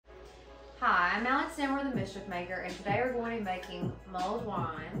Hi, I'm Alex and we're the Mischief Maker, and today we're going to be making mulled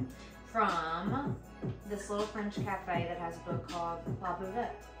wine from this little French cafe that has a book called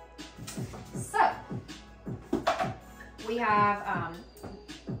Buvette. So, we have,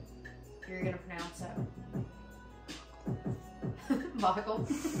 you're going to pronounce it, Michael.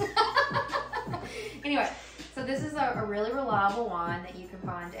 Anyway, so this is a really reliable wine that you can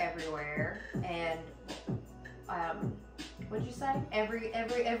find everywhere, and what'd you say?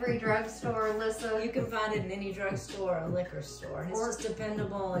 Every drugstore, Lissa? You can find it in any drugstore or liquor store. And it's just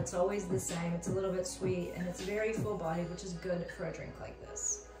dependable. It's always the same. It's a little bit sweet, and it's very full-bodied, which is good for a drink like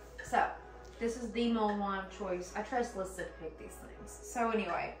this. So, this is the mulled wine of choice. I trust Lissa to pick these things. So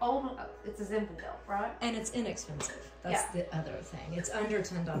anyway, it's a Zinfandel, right? And it's inexpensive. That's the other thing. It's under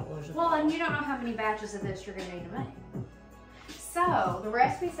 $10. Well, and you don't know how many batches of this you're going to need to make. So, the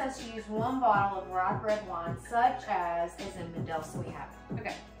recipe says to use 1 bottle of ripe red wine, such as is in Zinfandel, so we have it.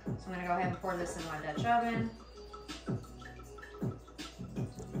 Okay, so I'm going to go ahead and pour this in my Dutch oven.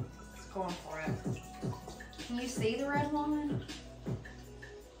 It's going for it. Can you see the red wine?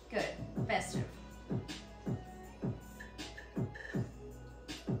 Good. Festive.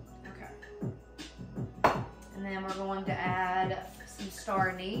 Okay. And then we're going to add some star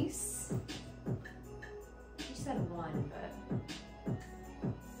anise. You said 1, but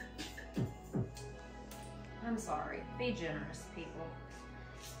I'm sorry. Be generous, people.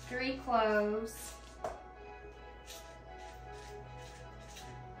 3 cloves.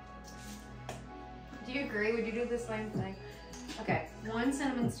 Do you agree? Would you do the same thing? Okay, 1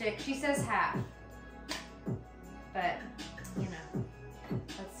 cinnamon stick. She says half. But, you know.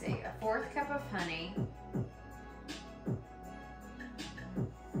 Let's see. A 4th cup of honey.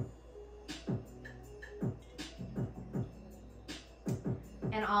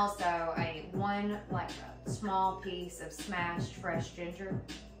 And also one small piece of smashed fresh ginger.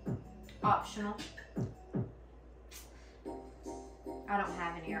 Optional. I don't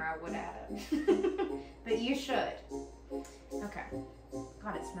have any, or I would add it. But you should. Okay.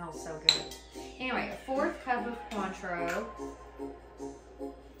 God, it smells so good. Anyway, a 4th cup of Cointreau.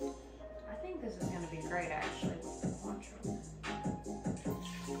 I think this is going to be great, actually, with the Cointreau.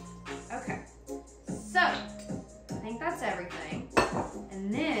 Okay. So, I think that's everything.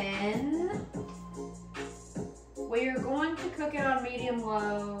 And then we are going to cook it on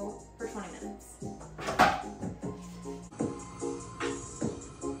medium-low for 20 minutes.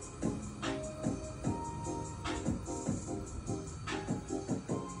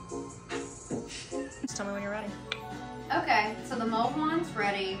 Just tell me when you're ready. Okay, so the mulled wine's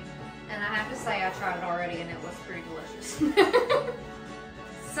ready, and I have to say I tried it already and it was pretty delicious.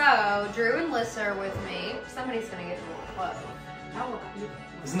 So, Drew and Lissa are with me. Somebody's gonna get me a clove.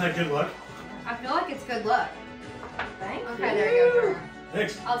 Isn't that good luck? I feel like it's good luck. Thank you. Okay, there you go, Drew.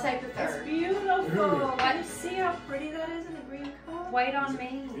 Thanks. I'll take the It's 3rd. beautiful. Can you see how pretty that is in the green cup? Wait on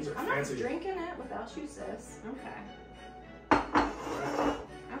me. These are I'm not fancy. drinking it without you, sis. Okay. Right.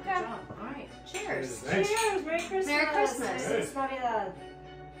 Okay. Good job. All right. Cheers. Thanks. Cheers. Merry Christmas. Merry Christmas. Feliz Navidad.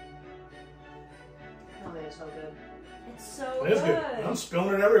 Oh, it is so good. It's so It is good. I'm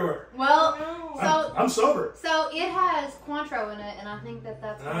spilling it everywhere. Well, No. I'm sober. so it has Cointreau in it, and I think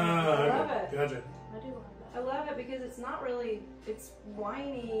that's I love okay. it. Gotcha. I do love I love it because it's not really, it's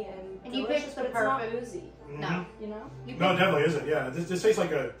winey and you delicious, picked the but it's not perfect- boozy, No. you know? You No, it picked, definitely isn't. Yeah, this tastes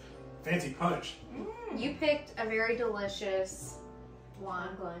like a fancy punch. you picked a very delicious wine.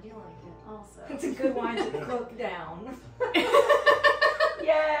 I'm glad you like it also. It's a good wine to cook down.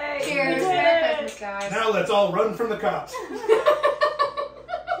 Yay! Cheers. We did Merry it. Christmas, guys. Now let's all run from the cops. I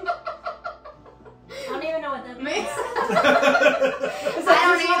don't even know what that means. I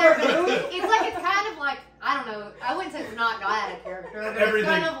don't either, but it's like, it's kind of like, I don't know, I wouldn't say it's not out of character, but it's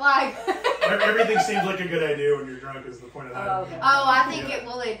kind of like... Everything seems like a good idea when you're drunk is the point of that. Oh, okay. Oh, I think it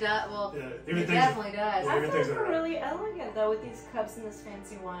does. Well, Yeah, it even things, definitely does. Yeah. I even feel things like that we're are- really elegant though with these cups and this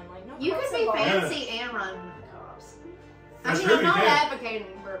fancy wine. Like no. You cups could be and wine. fancy and run cops. I That's mean, true, I'm you not can. advocating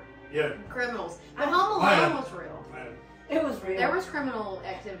for Yeah. criminals, but Home I Alone am. was real. It was real. There was criminal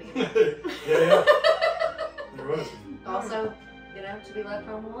activity. Yeah. There was. Also, you know, to be left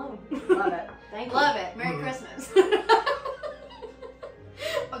home alone. Love it. Thank you. Love it. Merry Christmas.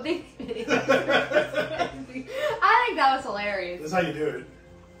 I think that was hilarious. This is how you do it.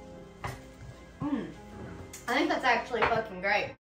 I think that's actually fucking great.